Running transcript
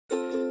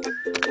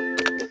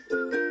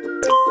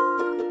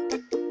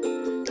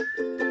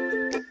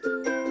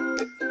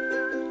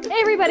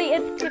everybody,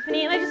 it's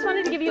Tiffany, and I just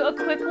wanted to give you a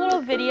quick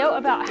little video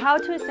about how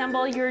to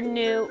assemble your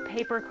new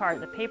paper cart,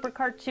 the Paper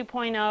Cart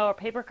 2.0 or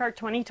Paper Cart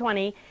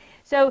 2020.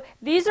 So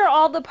these are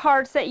all the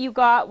parts that you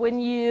got when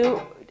you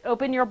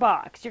open your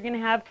box. You're going to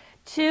have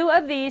 2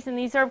 of these, and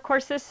these are of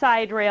course the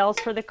side rails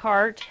for the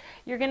cart.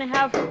 You're going to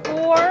have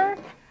 4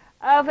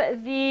 of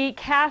the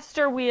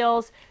caster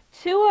wheels.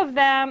 2 of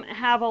them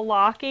have a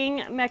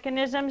locking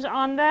mechanisms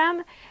on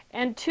them,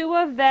 and 2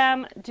 of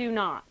them do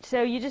not.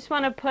 So you just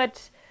want to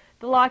put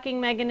the locking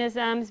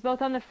mechanisms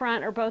both on the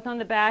front or both on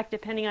the back,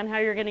 depending on how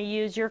you're going to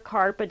use your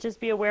cart, but just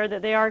be aware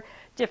that they are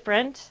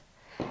different.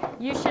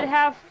 You should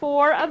have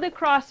 4 of the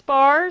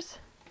crossbars,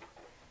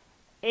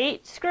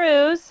 8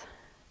 screws,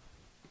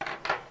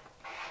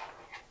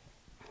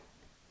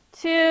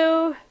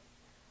 2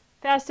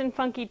 fast and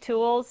funky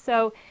tools.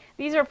 So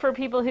these are for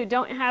people who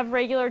don't have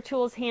regular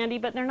tools handy,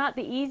 but they're not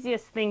the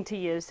easiest thing to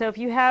use. So if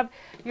you have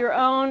your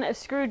own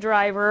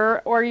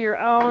screwdriver or your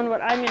own,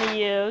 what I'm going to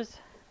use,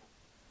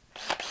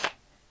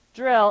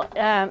 drill,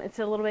 it's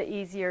a little bit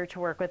easier to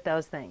work with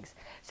those things.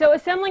 So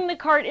assembling the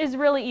cart is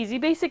really easy.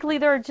 Basically,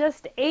 there are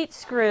just 8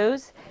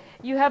 screws.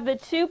 You have the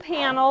 2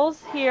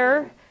 panels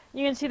here.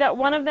 You can see that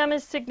one of them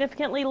is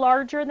significantly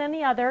larger than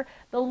the other.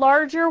 The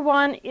larger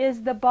one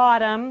is the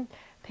bottom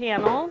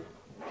panel.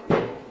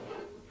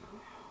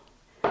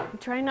 I'm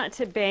trying not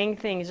to bang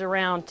things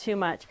around too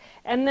much.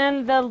 And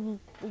then the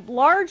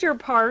larger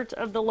part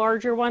of the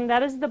larger one,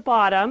 that is the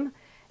bottom,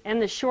 and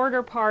the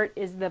shorter part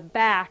is the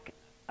back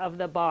of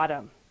the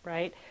bottom,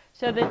 right?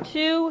 So the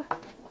 2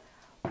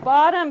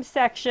 bottom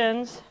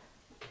sections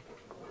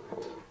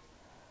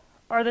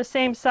are the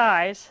same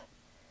size,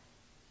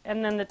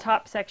 and then the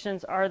top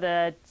sections are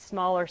the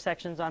smaller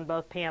sections on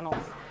both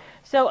panels.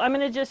 So I'm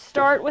going to just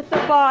start with the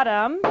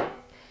bottom,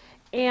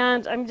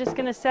 and I'm just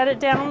going to set it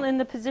down in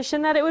the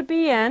position that it would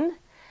be in,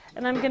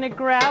 and I'm going to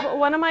grab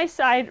one of my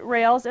side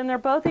rails, and they're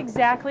both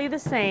exactly the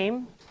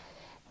same,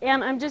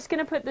 and I'm just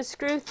going to put the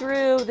screw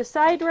through the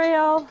side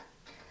rail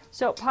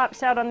so it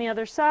pops out on the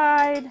other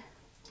side.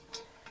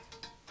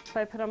 If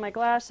I put on my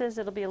glasses,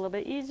 it'll be a little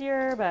bit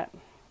easier, but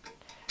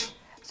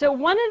so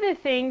one of the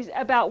things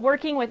about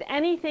working with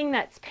anything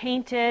that's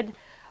painted,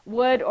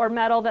 wood or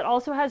metal, that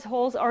also has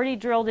holes already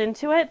drilled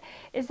into it,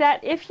 is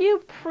that if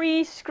you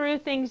pre-screw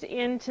things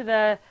into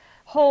the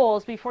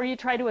holes before you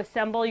try to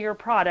assemble your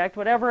product,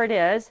 whatever it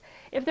is,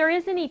 if there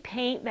is any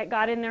paint that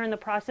got in there in the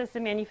process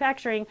of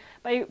manufacturing,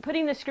 by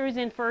putting the screws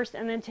in first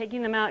and then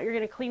taking them out, you're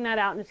going to clean that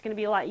out, and it's going to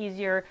be a lot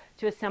easier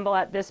to assemble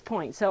at this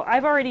point. So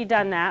I've already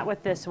done that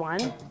with this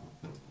one.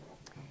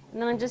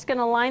 And then I'm just going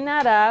to line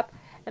that up.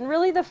 And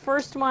really the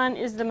first one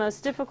is the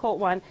most difficult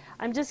one.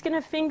 I'm just going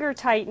to finger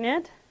tighten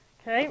it.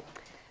 Okay.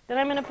 Then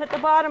I'm going to put the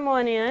bottom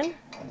one in.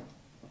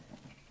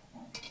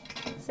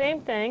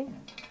 Same thing.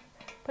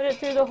 Put it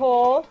through the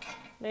hole,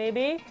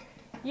 maybe.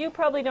 You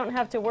probably don't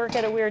have to work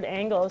at a weird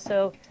angle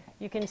so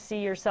you can see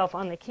yourself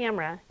on the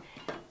camera.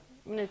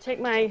 I'm going to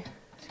take my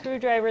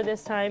screwdriver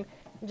this time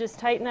and just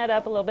tighten that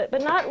up a little bit,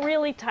 but not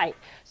really tight.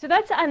 So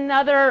that's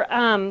another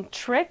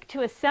trick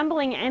to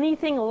assembling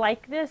anything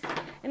like this,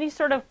 any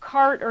sort of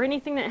cart or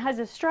anything that has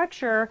a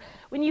structure.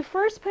 When you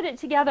first put it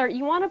together,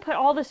 you want to put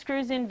all the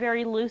screws in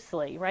very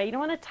loosely, right? You don't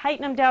want to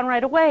tighten them down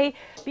right away,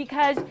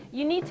 because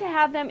you need to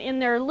have them in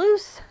there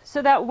loose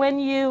so that when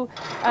you,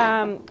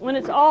 when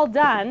it's all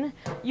done,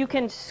 you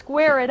can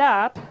square it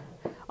up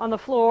on the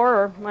floor,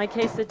 or in my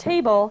case the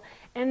table,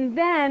 and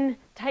then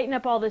tighten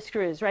up all the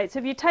screws, right? So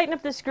if you tighten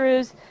up the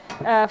screws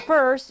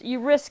first, you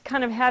risk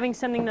kind of having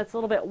something that's a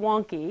little bit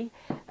wonky.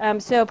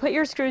 So put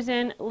your screws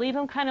in, leave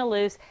them kind of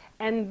loose,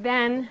 and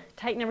then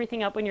tighten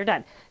everything up when you're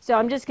done. So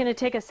I'm just going to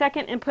take a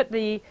second and put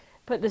the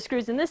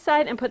screws in this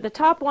side and put the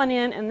top one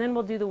in, and then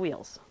we'll do the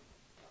wheels.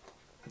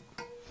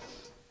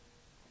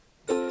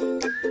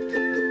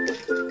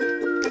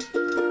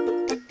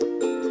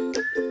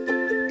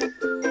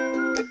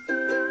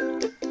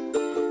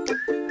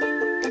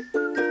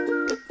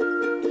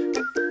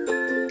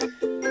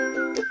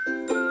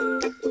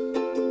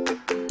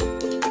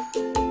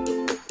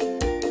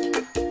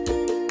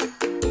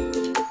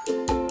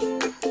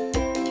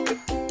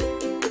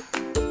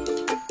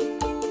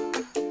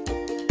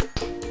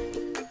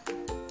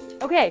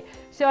 Okay,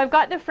 so I've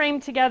got the frame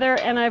together,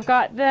 and I've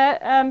got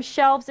the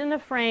shelves in the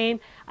frame.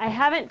 I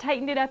haven't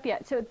tightened it up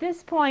yet. So at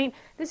this point,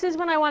 this is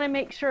when I want to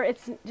make sure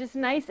it's just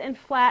nice and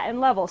flat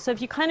and level. So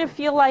if you kind of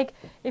feel like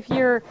if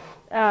you're,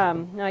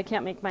 no, I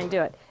can't make mine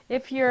do it.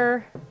 If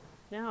you're,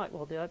 now it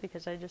will do it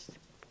because I just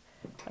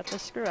got the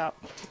screw out.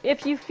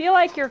 If you feel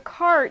like your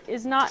cart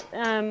is not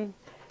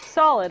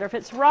solid, or if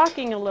it's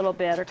rocking a little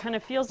bit, or kind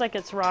of feels like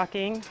it's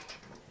rocking,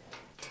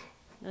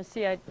 now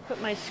see, I put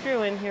my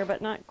screw in here,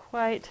 but not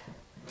quite.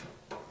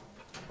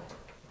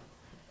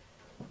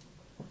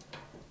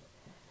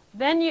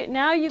 Then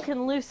now you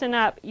can loosen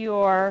up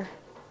your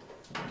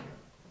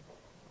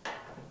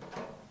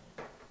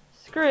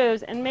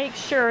screws and make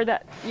sure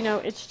that, you know,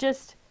 it's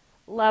just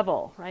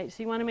level, right?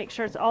 So you want to make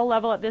sure it's all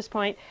level at this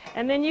point,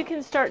 and then you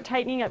can start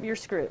tightening up your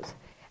screws.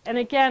 And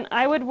again,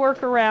 I would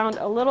work around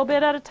a little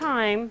bit at a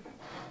time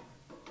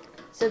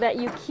so that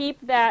you keep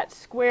that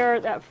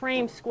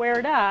frame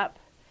squared up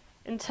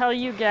until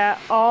you get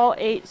all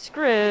 8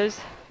 screws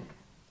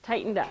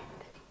tightened up.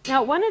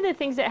 Now, one of the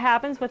things that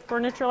happens with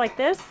furniture like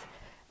this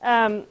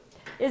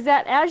is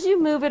that as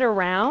you move it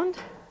around,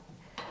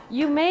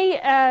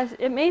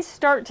 it may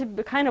start to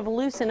kind of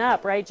loosen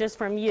up, right, just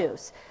from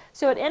use.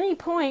 So at any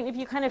point, if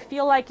you kind of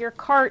feel like your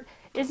cart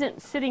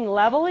isn't sitting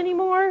level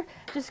anymore,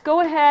 just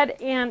go ahead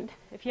and,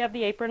 if you have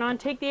the apron on,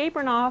 take the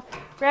apron off,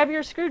 grab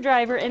your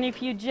screwdriver, and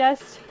if you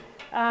just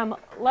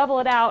level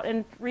it out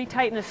and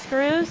retighten the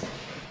screws,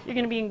 you're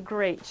going to be in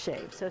great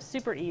shape. So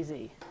super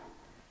easy.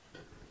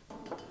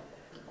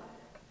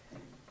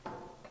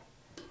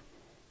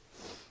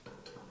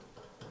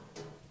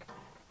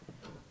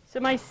 So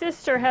my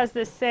sister has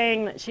this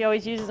saying that she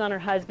always uses on her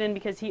husband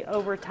because he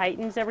over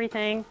tightens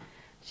everything.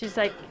 She's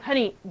like,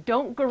 honey,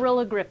 don't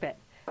gorilla grip it,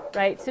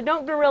 right? So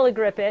don't gorilla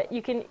grip it.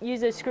 You can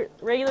use a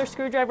regular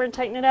screwdriver and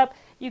tighten it up.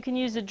 You can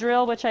use a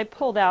drill, which I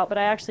pulled out, but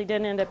I actually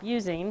didn't end up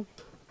using.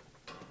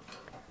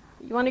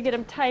 You want to get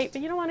them tight,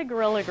 but you don't want to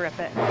gorilla grip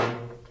it.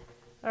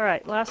 All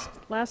right,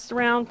 last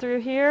round through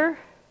here.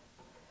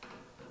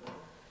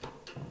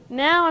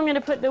 Now I'm going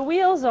to put the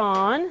wheels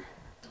on.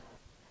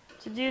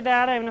 To do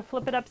that, I'm going to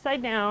flip it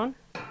upside down.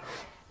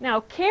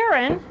 Now,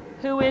 Karen,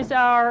 who is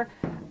our,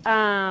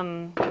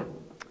 I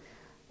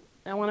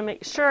want to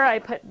make sure I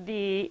put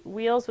the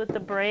wheels with the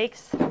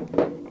brakes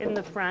in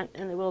the front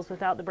and the wheels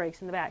without the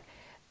brakes in the back.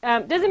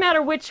 Doesn't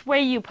matter which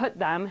way you put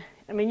them.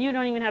 I mean, you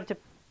don't even have to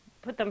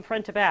put them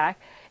front to back.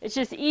 It's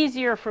just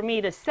easier for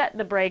me to set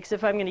the brakes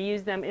if I'm going to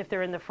use them if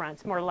they're in the front.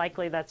 It's more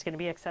likely that's going to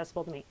be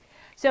accessible to me.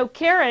 So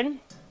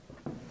Karen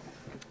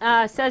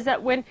says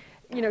that when,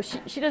 you know,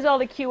 she does all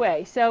the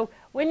QA. So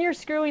when you're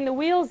screwing the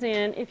wheels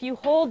in, if you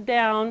hold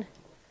down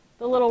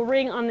the little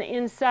ring on the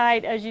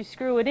inside as you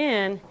screw it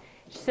in,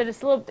 she said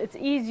it's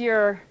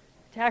easier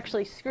to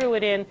actually screw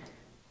it in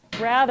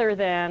rather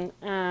than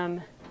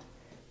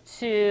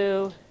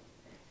to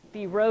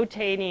be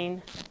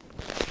rotating.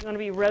 You want to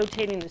be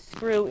rotating the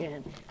screw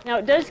in. Now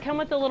it does come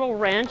with a little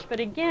wrench, but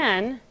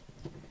again,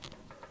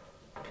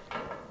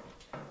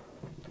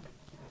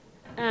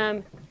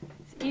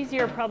 it's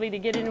easier probably to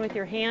get in with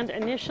your hand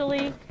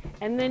initially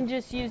and then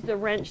just use the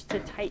wrench to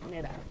tighten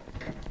it up.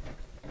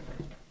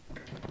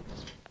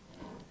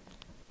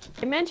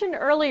 I mentioned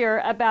earlier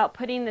about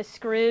putting the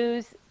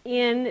screws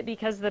in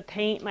because the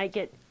paint might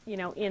get, you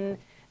know, in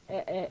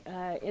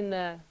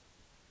the,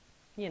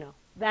 you know,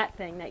 that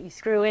thing that you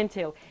screw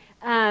into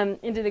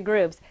the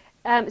grooves.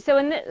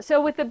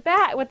 So with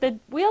the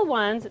wheel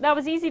ones, that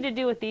was easy to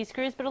do with these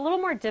screws, but a little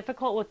more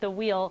difficult with the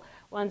wheel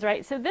ones,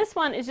 right? So this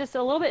one is just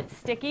a little bit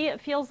sticky, it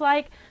feels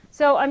like.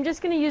 So I'm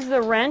just going to use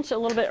the wrench a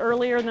little bit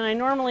earlier than I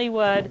normally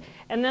would,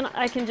 and then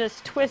I can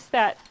just twist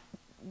that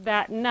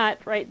nut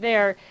right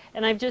there,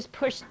 and I've just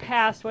pushed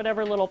past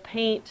whatever little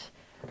paint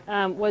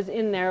was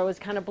in there. It was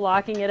kind of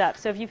blocking it up.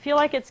 So if you feel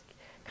like it's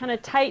kind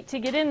of tight to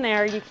get in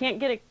there, you can't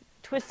get it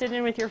twisted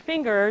in with your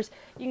fingers,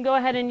 you can go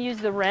ahead and use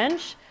the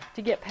wrench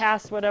to get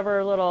past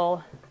whatever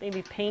little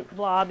maybe paint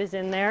blob is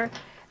in there,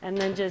 and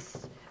then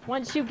just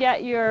once you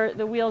get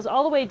the wheels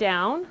all the way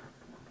down,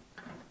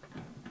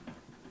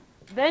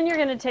 then you're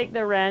going to take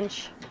the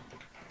wrench,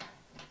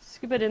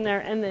 scoop it in there,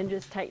 and then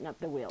just tighten up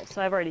the wheels.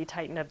 So I've already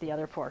tightened up the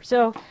other 4.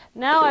 So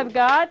now I've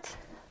got,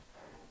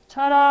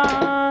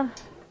 ta-da,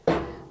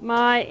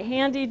 my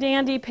handy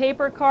dandy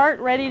paper cart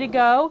ready to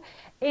go.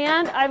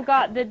 And I've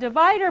got the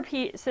divider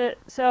piece.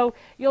 So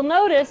you'll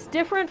notice,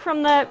 different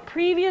from the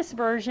previous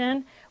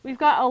version, we've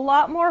got a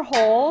lot more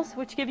holes,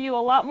 which give you a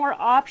lot more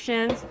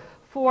options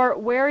for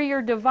where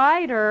your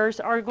dividers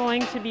are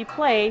going to be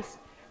placed,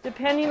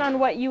 depending on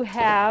what you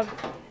have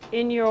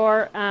in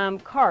your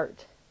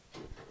cart.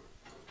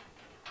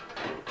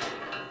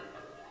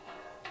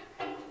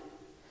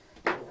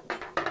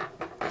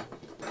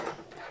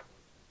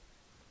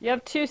 You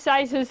have 2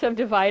 sizes of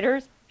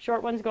dividers.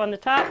 Short ones go on the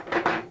top.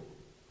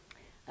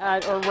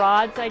 Or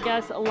rods, I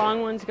guess.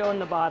 Long ones go in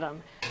the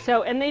bottom.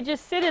 So, and they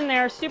just sit in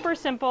there, super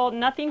simple,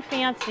 nothing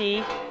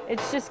fancy.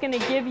 It's just going to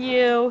give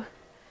you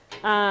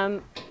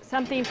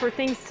something for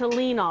things to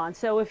lean on.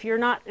 So if you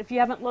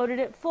haven't loaded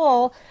it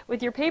full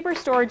with your paper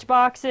storage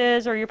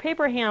boxes or your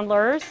paper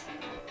handlers,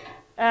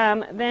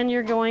 then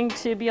you're going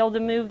to be able to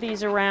move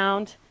these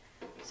around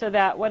so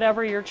that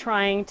whatever you're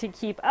trying to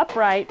keep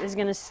upright is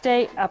going to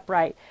stay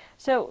upright.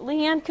 So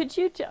Leanne, could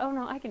you, oh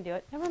no, I can do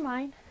it. Never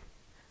mind.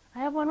 I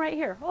have one right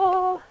here.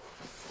 Oh,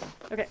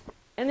 okay.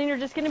 And then you're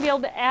just going to be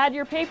able to add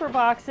your paper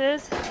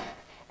boxes.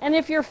 And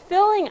if you're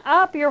filling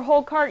up your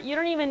whole cart, you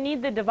don't even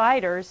need the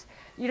dividers.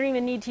 You don't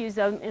even need to use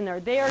them in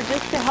there. They are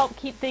just to help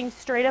keep things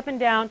straight up and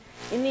down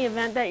in the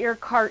event that your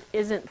cart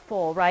isn't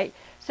full, right?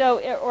 So,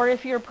 or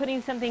if you're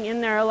putting something in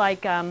there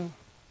like, I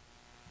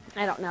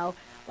don't know,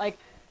 like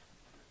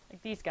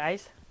these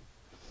guys.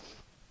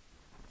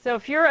 So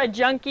if you're a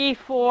junkie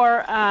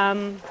for,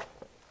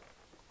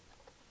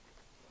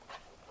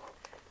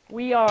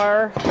 we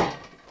are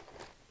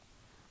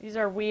These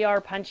are We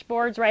Are punch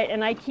boards, right?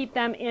 And I keep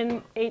them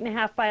in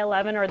 8.5 by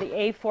 11 or the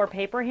A4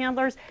 paper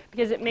handlers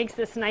because it makes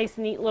this nice,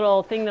 neat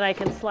little thing that I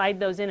can slide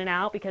those in and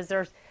out because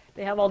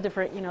they have all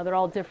different, you know, they're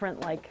all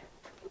different, like,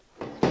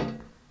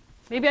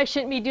 maybe I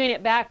shouldn't be doing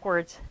it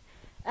backwards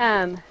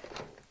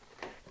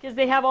because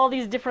they have all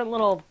these different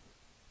little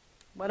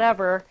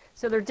whatever,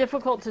 so they're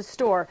difficult to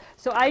store.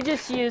 So I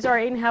just use our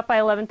 8.5 by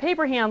 11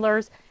 paper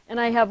handlers, and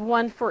I have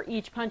one for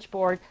each punch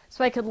board,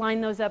 so I could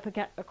line those up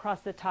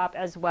across the top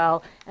as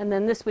well, and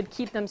then this would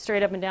keep them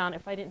straight up and down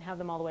if I didn't have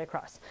them all the way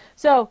across.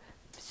 So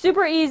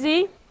super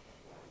easy.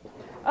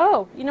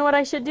 Oh, you know what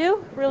I should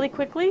do really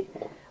quickly?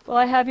 Well,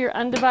 I have your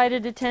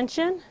undivided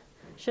attention.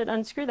 Should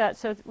unscrew that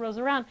so it rolls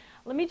around.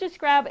 Let me just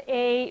grab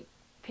a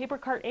paper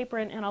cart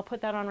apron, and I'll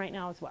put that on right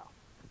now as well.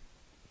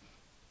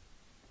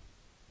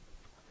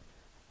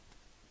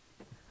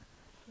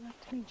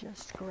 Let me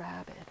just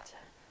grab it.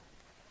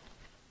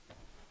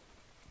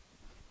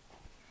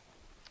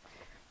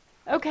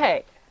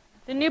 Okay,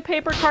 the new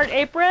paper cart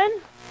apron,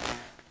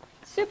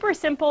 super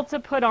simple to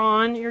put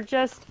on. You're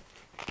just,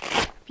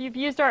 if you've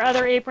used our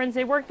other aprons,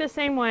 they work the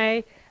same way.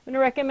 I'm going to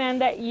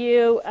recommend that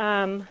you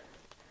hang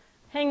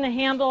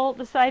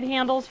the side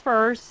handles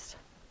first.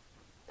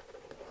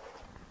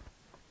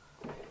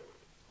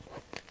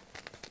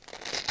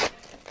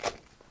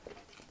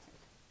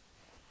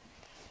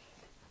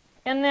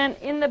 And then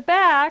in the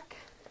back,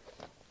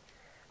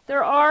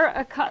 there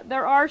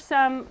are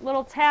some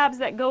little tabs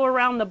that go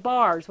around the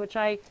bars, which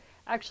I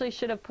actually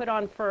should have put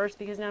on first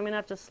because now I'm going to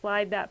have to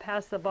slide that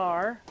past the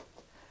bar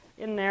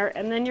in there.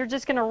 And then you're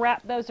just going to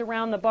wrap those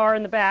around the bar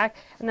in the back,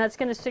 and that's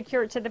going to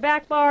secure it to the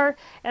back bar.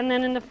 And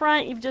then in the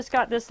front, you've just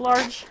got this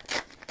large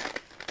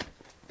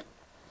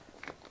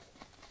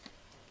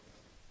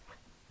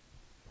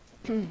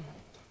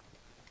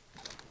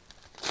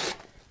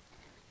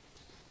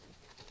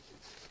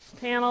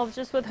panel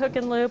just with hook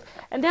and loop,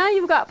 and now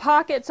you've got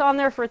pockets on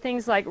there for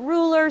things like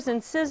rulers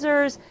and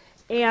scissors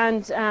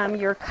and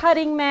your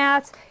cutting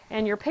mats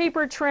and your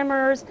paper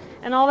trimmers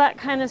and all that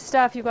kind of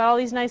stuff. You've got all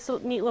these nice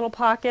neat little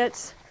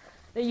pockets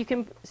that you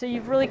can, so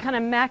you've really kind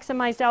of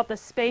maximized out the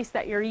space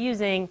that you're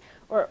using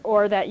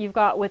or that you've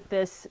got with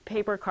this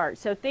paper cart.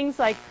 So things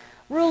like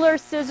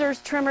rulers,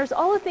 scissors, trimmers,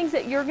 all the things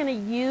that you're going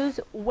to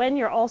use when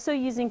you're also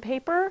using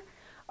paper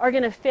are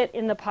going to fit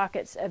in the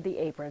pockets of the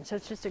apron. So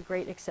it's just a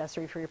great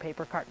accessory for your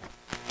paper cart.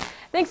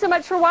 Thanks so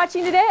much for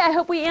watching today. I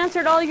hope we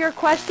answered all your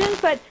questions,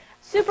 but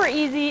super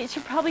easy. It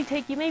should probably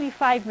take you maybe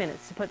 5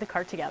 minutes to put the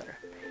cart together.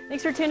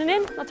 Thanks for tuning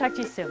in. I'll talk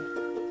to you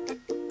soon.